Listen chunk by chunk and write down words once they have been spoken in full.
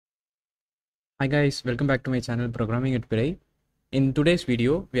Hi guys, welcome back to my channel Programming with Pirai. In today's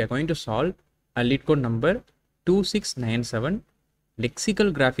video, we are going to solve a Leetcode number 2697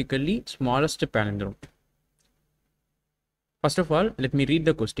 lexicographically smallest palindrome. First of all, let me read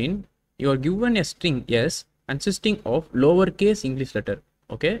the question. You are given a string S consisting of lowercase English letter.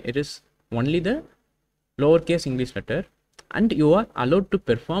 Okay, it is only the lowercase English letter and you are allowed to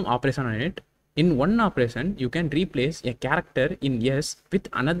perform operation on it. In one operation, you can replace a character in S with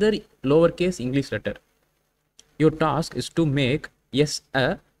another lowercase English letter. Your task is to make S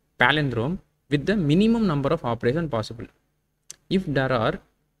a palindrome with the minimum number of operations possible. If there are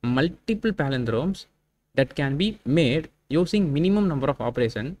multiple palindromes that can be made using minimum number of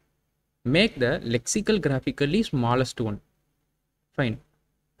operations, make the lexicographically smallest one. Fine.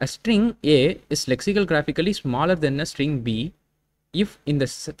 A string A is lexicographically smaller than a string B if in the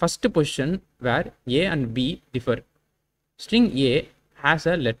first position where A and B differ. String A has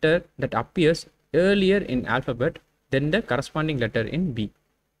a letter that appears earlier in alphabet than the corresponding letter in B.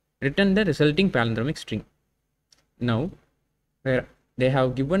 Return the resulting palindromic string. Now, where they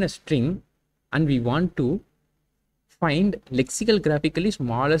have given a string and we want to find lexicographically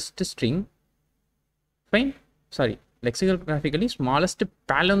smallest string. Fine. Sorry. Lexicographically smallest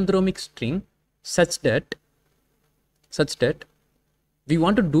palindromic string such that we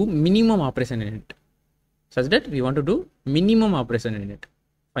want to do minimum operation in it.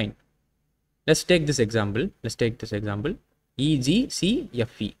 Fine. Let's take this example. E, G, C,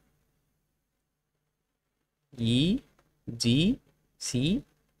 F, E. E, G, C,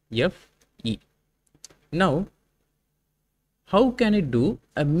 F, E. Now, how can I do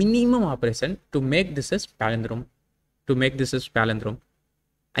a minimum operation to make this as palindrome?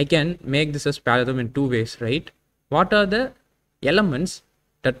 I can make this as palindrome in two ways, right? What are the elements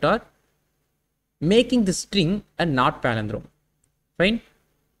that are making the string a not palindrome? Fine.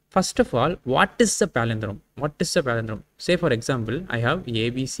 First of all, what is a palindrome? Say for example, I have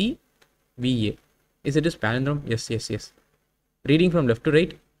ABC, BA. Is it a palindrome? Yes. Reading from left to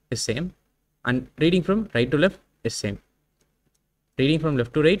right is same, and reading from right to left is same. Reading from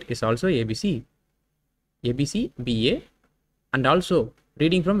left to right is also ABC, BA, and also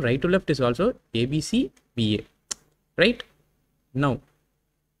reading from right to left is also ABC, BA, right? Now,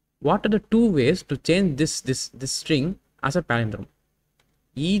 what are the two ways to change this string as a palindrome?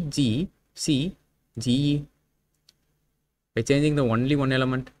 E, G, C, G, E by changing the only one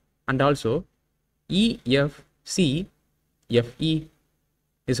element, and also E, F, C, F, E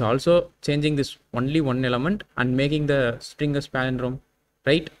is also changing this only one element and making the string as palindrome,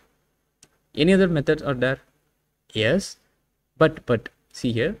 right? Any other methods are there? Yes, but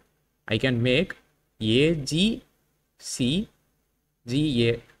see here, I can make A, G, C, G,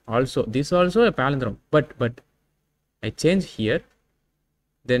 A also. This also a palindrome, but I change here,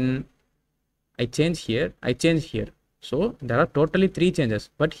 then I change here, so there are totally three changes,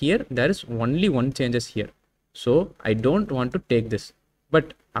 but here there is only one changes here, so I don't want to take this.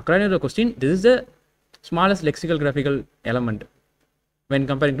 But according to the question, this is the smallest lexicographical element when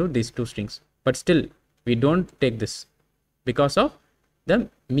comparing to these two strings, but still we don't take this because of the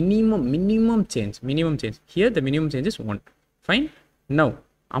minimum change. Here the minimum change is 1. Fine. Now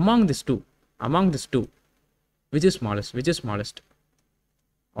among these two, which is smallest?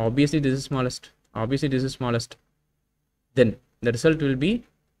 Obviously this is smallest. Then the result will be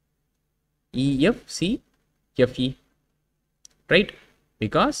E, F, C, F, E, right?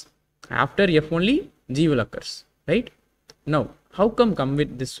 Because after F only G will occurs, right? Now how come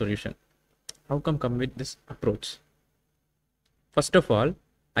with this solution? How come with this approach? First of all,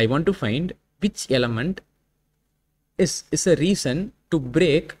 I want to find which element is a reason to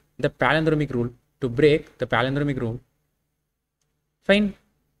break the palindromic rule. Fine.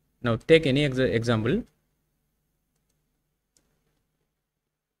 Now take any example.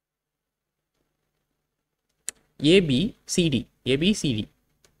 A, B, C, D.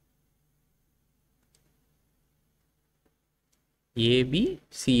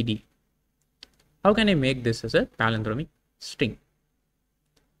 How can I make this as a palindromic string?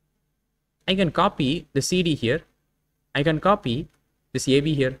 I can copy the CD here. I can copy this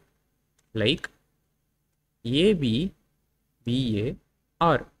AB here, like AB, BA,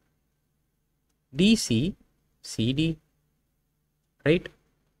 or DC, CD, right?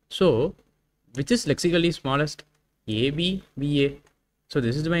 So, which is lexically smallest? AB, BA. So,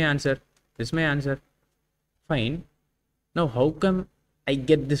 this is my answer. Fine. Now, how come I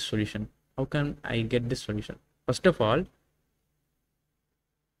get this solution? First of all,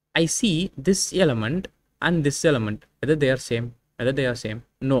 I see this element and this element, whether they are same.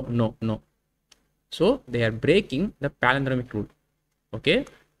 No. So they are breaking the palindromic rule. Okay,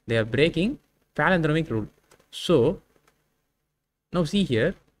 they are breaking palindromic rule. So now see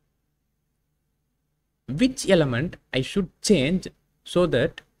here, which element I should change so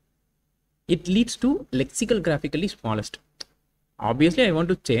that it leads to lexicographically smallest. Obviously, I want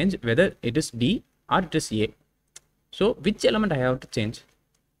to change whether it is D or it is A. So which element I have to change?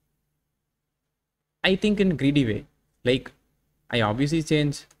 I think in greedy way, like I obviously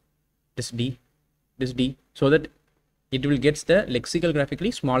change this D, so that it will get the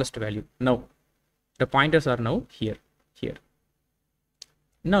lexicographically smallest value. Now the pointers are now here.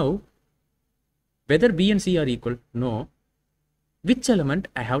 Now whether B and C are equal, no. Which element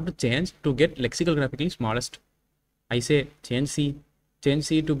I have to change to get lexicographically smallest? I say change C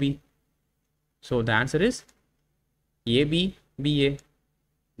to B. So the answer is AB, BA.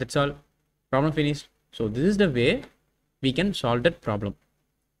 That's all. Problem finished. So this is the way we can solve that problem.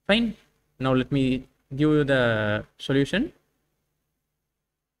 Fine. Now let me give you the solution.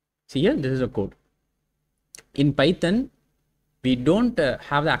 See here, this is a code. In Python, we don't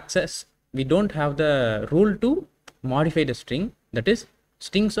have the access. We don't have the rule to modify the string. That is,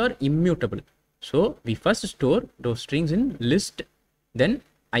 strings are immutable. So we first store those strings in list. Then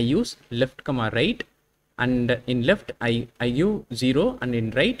I use left comma right, and in left I give 0, and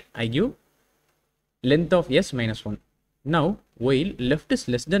in right I give length of s minus 1. Now while left is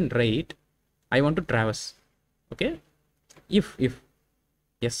less than right, I want to traverse. Okay, if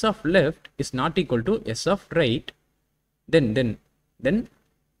s of left is not equal to s of right, then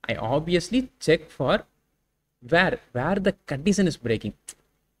I obviously check for where the condition is breaking.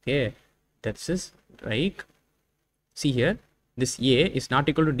 Okay, that's is right. See here, this A is not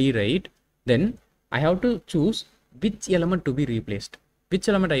equal to D, right? Then I have to choose which element to be replaced. Which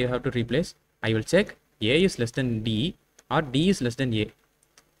element I have to replace? I will check A is less than D or D is less than A.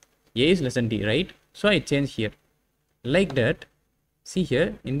 A is less than D, right? So I change here like that. See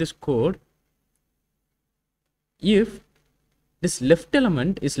here in this code, if this left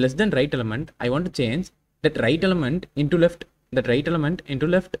element is less than right element, I want to change that right element into left,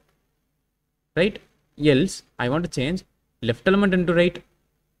 right? Else I want to change left element into right,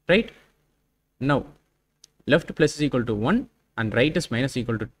 right? Now left plus is equal to 1 and right is minus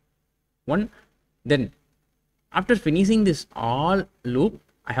equal to 1. Then after finishing this all loop,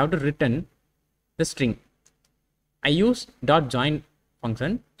 I have to return the string. I use dot join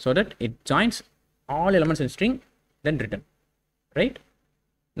function so that it joins all elements in string, then return, right?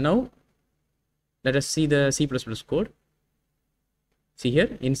 Now let us see the C++ code. See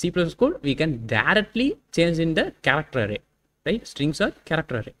here, in C++ code we can directly change in the character array, right? Strings are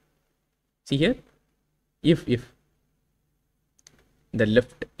character array. See here, if the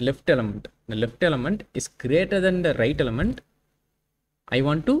left element is greater than the right element, I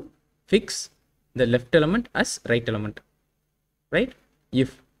want to fix the left element as right element, right?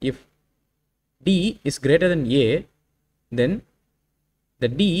 If D is greater than A, then the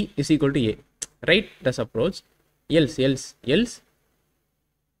D is equal to A, right? That's approach. Else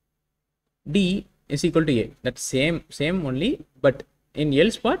D is equal to A. That's same only, but in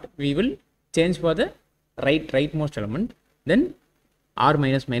else part we will change for the rightmost element, then R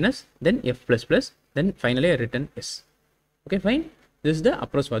minus, then F plus, then finally I return S. Okay, fine. This is the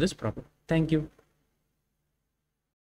approach for this problem. Thank you.